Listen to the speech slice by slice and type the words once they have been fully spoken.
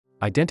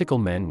Identical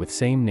men with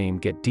same name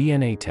get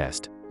DNA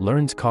test,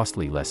 learns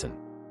costly lesson.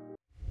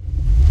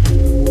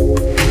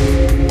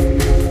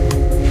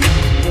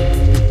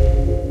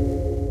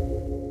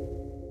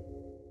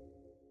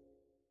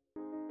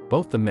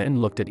 Both the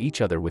men looked at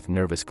each other with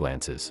nervous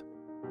glances.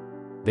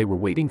 They were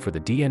waiting for the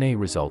DNA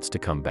results to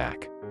come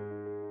back.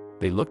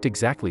 They looked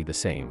exactly the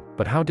same,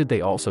 but how did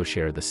they also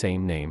share the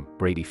same name,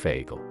 Brady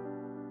Feigl?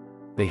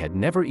 They had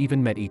never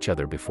even met each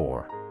other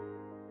before.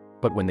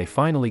 But when they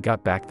finally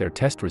got back their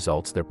test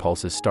results, their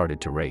pulses started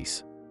to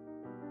race.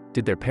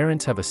 Did their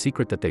parents have a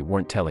secret that they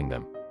weren't telling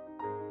them?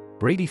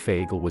 Brady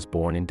Feigl was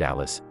born in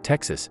Dallas,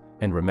 Texas,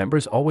 and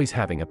remembers always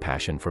having a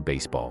passion for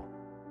baseball.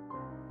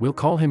 We'll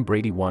call him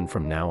Brady 1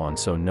 from now on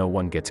so no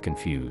one gets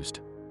confused.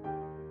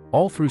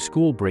 All through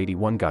school Brady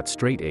 1 got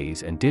straight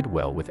A's and did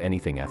well with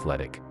anything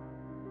athletic.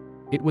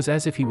 It was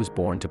as if he was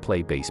born to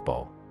play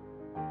baseball.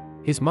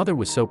 His mother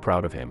was so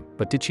proud of him,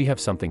 but did she have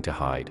something to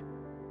hide?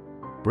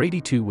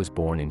 Brady 2 was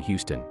born in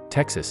Houston,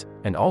 Texas,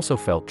 and also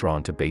felt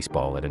drawn to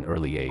baseball at an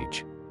early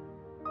age.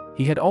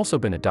 He had also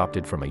been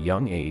adopted from a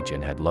young age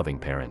and had loving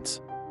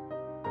parents.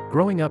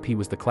 Growing up he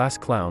was the class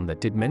clown that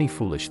did many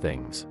foolish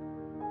things.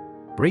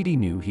 Brady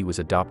knew he was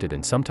adopted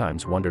and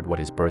sometimes wondered what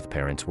his birth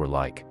parents were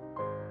like.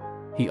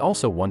 He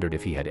also wondered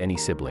if he had any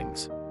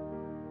siblings.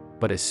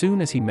 But as soon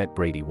as he met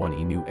Brady 1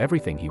 he knew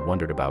everything he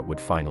wondered about would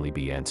finally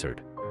be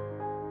answered.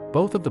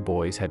 Both of the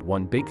boys had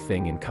one big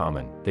thing in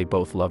common: they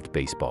both loved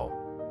baseball.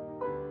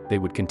 They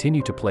would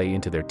continue to play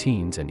into their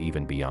teens and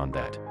even beyond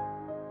that.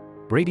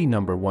 Brady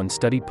number 1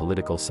 studied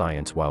political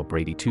science while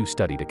Brady 2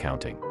 studied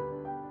accounting.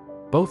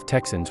 Both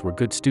Texans were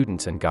good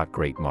students and got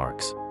great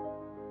marks.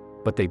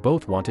 But they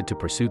both wanted to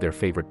pursue their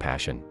favorite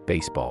passion,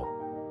 baseball.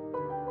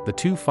 The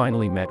two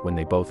finally met when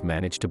they both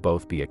managed to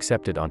both be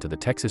accepted onto the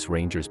Texas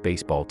Rangers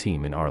baseball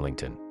team in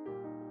Arlington.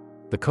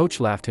 The coach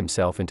laughed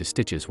himself into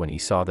stitches when he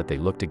saw that they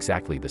looked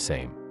exactly the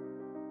same.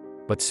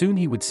 But soon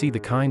he would see the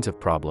kinds of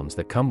problems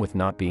that come with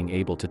not being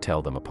able to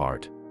tell them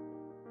apart.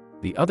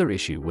 The other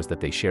issue was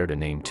that they shared a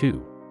name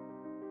too.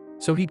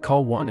 So he'd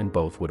call one and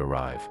both would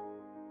arrive.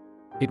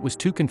 It was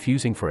too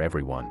confusing for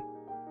everyone.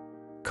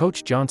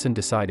 Coach Johnson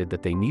decided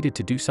that they needed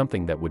to do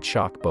something that would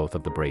shock both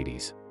of the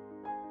Bradys.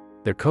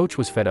 Their coach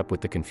was fed up with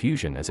the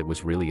confusion as it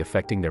was really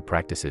affecting their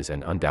practices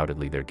and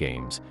undoubtedly their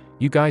games.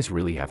 You guys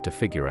really have to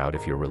figure out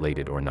if you're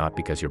related or not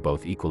because you're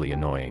both equally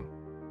annoying.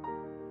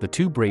 The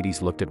two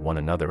Bradys looked at one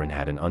another and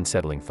had an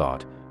unsettling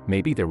thought: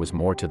 maybe there was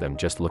more to them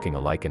just looking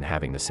alike and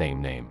having the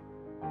same name.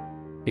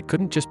 It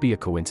couldn't just be a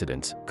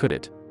coincidence, could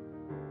it?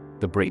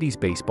 The Bradys'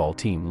 baseball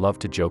team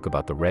loved to joke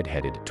about the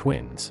red-headed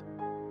twins.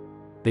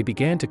 They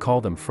began to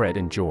call them Fred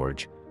and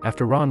George,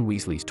 after Ron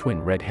Weasley's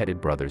twin red-headed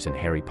brothers in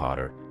Harry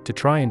Potter, to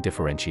try and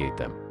differentiate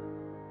them.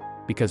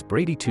 Because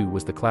Brady 2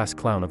 was the class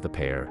clown of the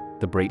pair,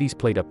 the Bradys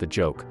played up the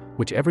joke,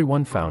 which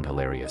everyone found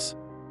hilarious.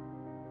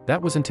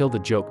 That was until the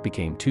joke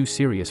became too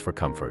serious for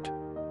comfort.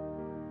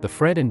 The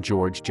Fred and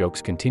George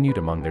jokes continued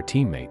among their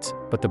teammates,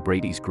 but the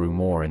Bradys grew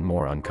more and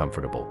more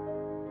uncomfortable.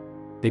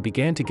 They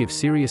began to give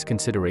serious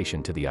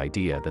consideration to the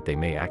idea that they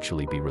may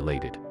actually be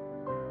related.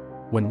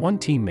 When one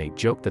teammate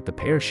joked that the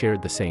pair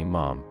shared the same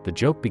mom, the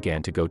joke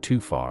began to go too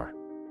far.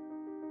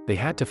 They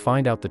had to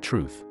find out the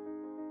truth.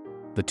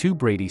 The two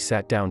Bradys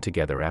sat down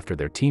together after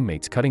their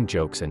teammates cutting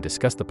jokes and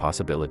discussed the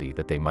possibility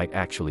that they might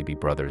actually be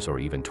brothers or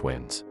even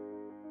twins.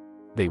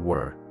 They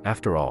were,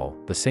 after all,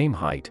 the same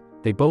height,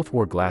 they both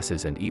wore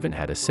glasses and even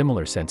had a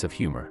similar sense of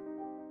humor.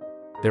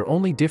 Their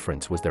only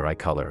difference was their eye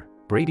color.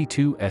 Brady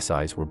 2's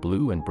eyes were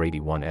blue and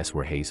Brady 1's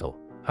were hazel.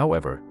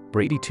 However,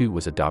 Brady 2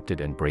 was adopted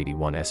and Brady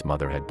 1's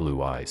mother had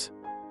blue eyes.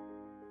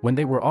 When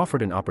they were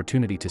offered an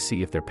opportunity to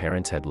see if their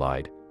parents had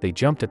lied, they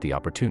jumped at the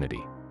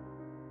opportunity.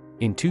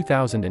 In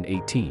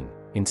 2018,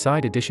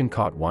 Inside Edition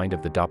caught wind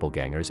of the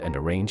doppelgangers and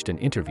arranged an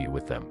interview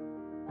with them.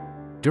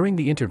 During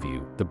the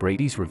interview, the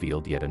Bradys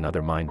revealed yet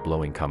another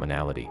mind-blowing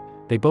commonality.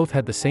 They both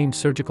had the same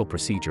surgical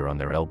procedure on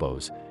their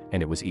elbows,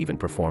 and it was even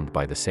performed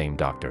by the same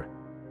doctor.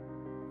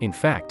 In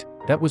fact,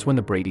 that was when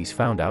the Bradys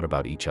found out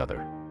about each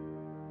other.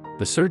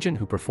 The surgeon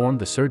who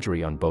performed the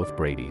surgery on both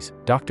Bradys,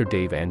 Dr.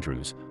 Dave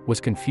Andrews, was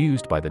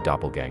confused by the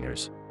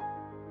doppelgangers.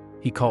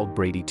 He called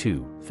Brady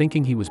 2,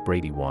 thinking he was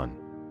Brady 1.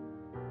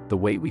 The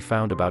way we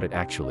found about it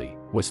actually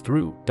was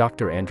through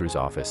Dr. Andrews'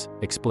 office,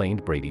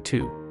 explained Brady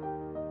 2.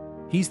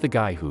 He's the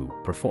guy who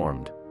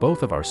performed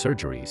both of our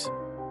surgeries.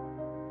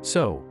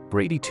 So,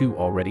 Brady 2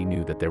 already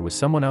knew that there was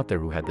someone out there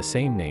who had the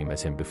same name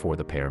as him before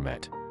the pair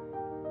met.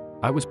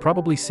 I was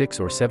probably 6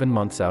 or 7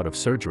 months out of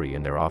surgery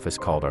and their office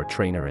called our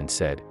trainer and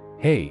said,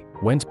 "Hey,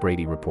 when's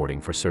Brady reporting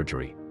for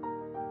surgery?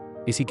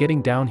 Is he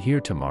getting down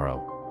here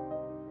tomorrow?"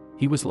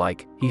 He was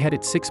like, "He had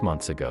it 6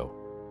 months ago."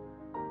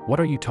 "What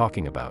are you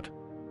talking about?"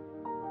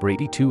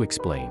 Brady 2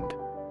 explained.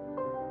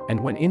 And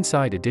when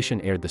Inside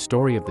Edition aired the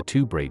story of the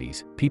two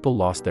Bradys, people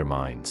lost their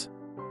minds.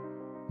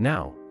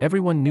 Now,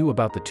 everyone knew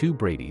about the two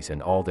Bradys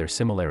and all their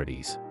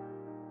similarities.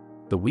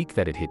 The week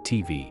that it hit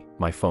TV,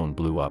 my phone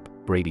blew up,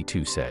 Brady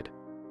 2 said.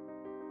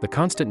 The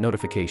constant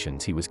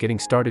notifications he was getting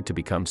started to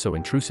become so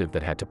intrusive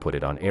that had to put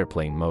it on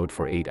airplane mode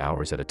for 8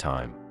 hours at a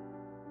time.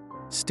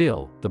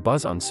 Still, the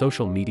buzz on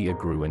social media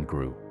grew and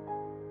grew.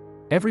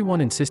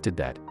 Everyone insisted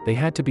that they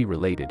had to be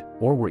related,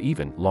 or were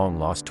even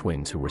long-lost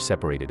twins who were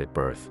separated at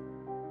birth.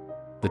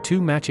 The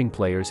two matching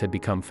players had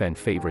become fan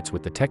favorites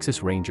with the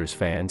Texas Rangers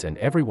fans and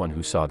everyone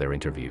who saw their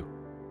interview.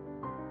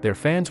 Their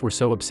fans were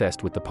so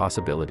obsessed with the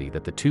possibility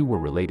that the two were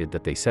related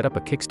that they set up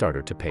a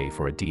Kickstarter to pay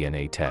for a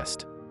DNA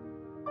test.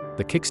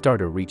 The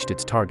Kickstarter reached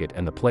its target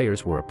and the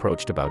players were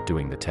approached about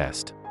doing the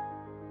test.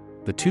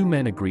 The two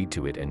men agreed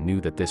to it and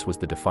knew that this was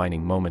the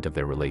defining moment of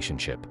their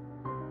relationship.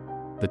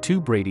 The two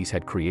Bradys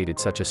had created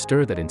such a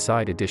stir that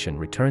Inside Edition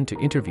returned to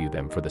interview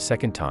them for the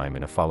second time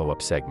in a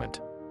follow-up segment.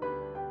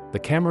 The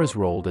cameras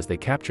rolled as they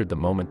captured the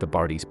moment the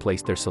Bardys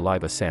placed their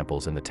saliva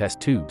samples in the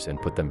test tubes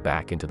and put them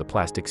back into the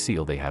plastic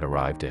seal they had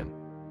arrived in.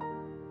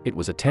 It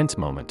was a tense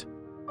moment.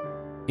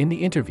 In the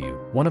interview,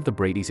 one of the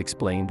Bradys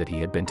explained that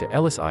he had been to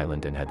Ellis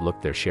Island and had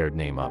looked their shared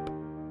name up.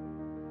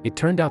 It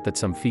turned out that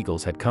some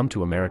Feigls had come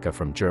to America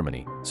from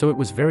Germany, so it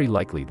was very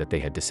likely that they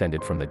had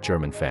descended from that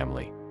German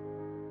family.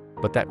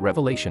 But that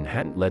revelation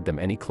hadn't led them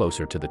any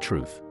closer to the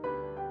truth.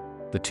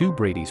 The two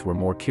Bradys were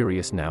more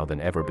curious now than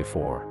ever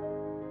before.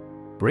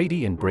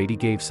 Brady and Brady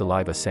gave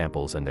saliva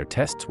samples and their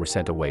tests were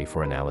sent away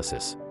for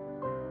analysis.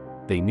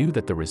 They knew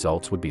that the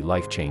results would be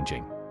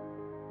life-changing.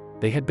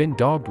 They had been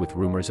dogged with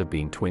rumors of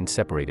being twins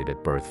separated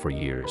at birth for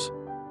years.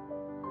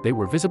 They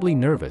were visibly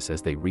nervous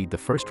as they read the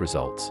first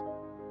results.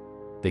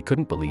 They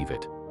couldn't believe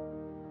it.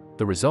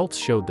 The results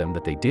showed them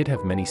that they did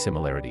have many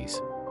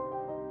similarities.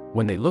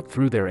 When they looked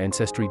through their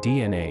ancestry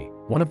DNA,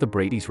 one of the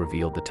Bradys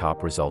revealed the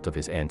top result of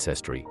his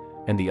ancestry,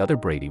 and the other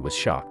Brady was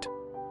shocked.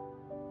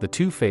 The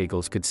two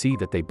Feigls could see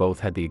that they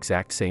both had the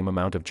exact same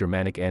amount of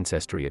Germanic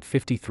ancestry at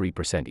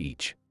 53%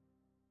 each.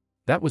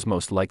 That was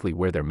most likely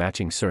where their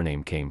matching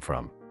surname came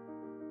from.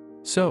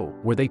 So,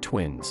 were they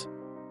twins?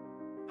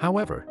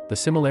 However, the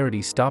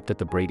similarities stopped at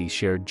the Bradys'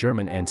 shared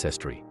German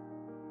ancestry.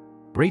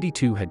 Brady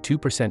 2 had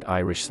 2%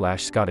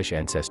 Irish/Scottish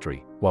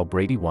ancestry, while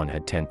Brady 1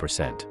 had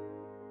 10%.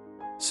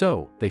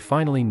 So, they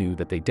finally knew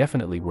that they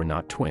definitely were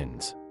not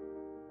twins.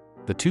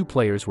 The two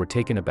players were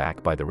taken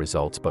aback by the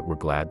results but were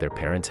glad their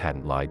parents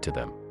hadn't lied to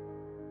them.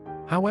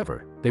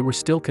 However, they were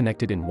still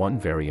connected in one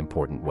very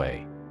important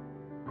way.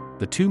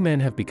 The two men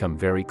have become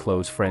very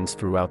close friends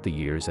throughout the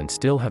years and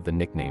still have the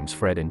nicknames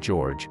Fred and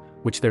George,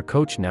 which their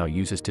coach now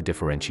uses to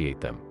differentiate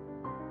them.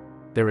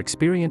 Their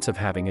experience of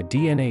having a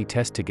DNA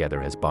test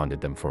together has bonded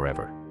them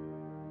forever.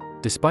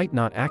 Despite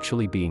not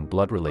actually being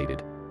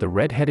blood-related, the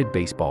red-headed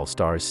baseball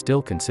stars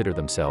still consider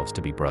themselves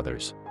to be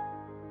brothers.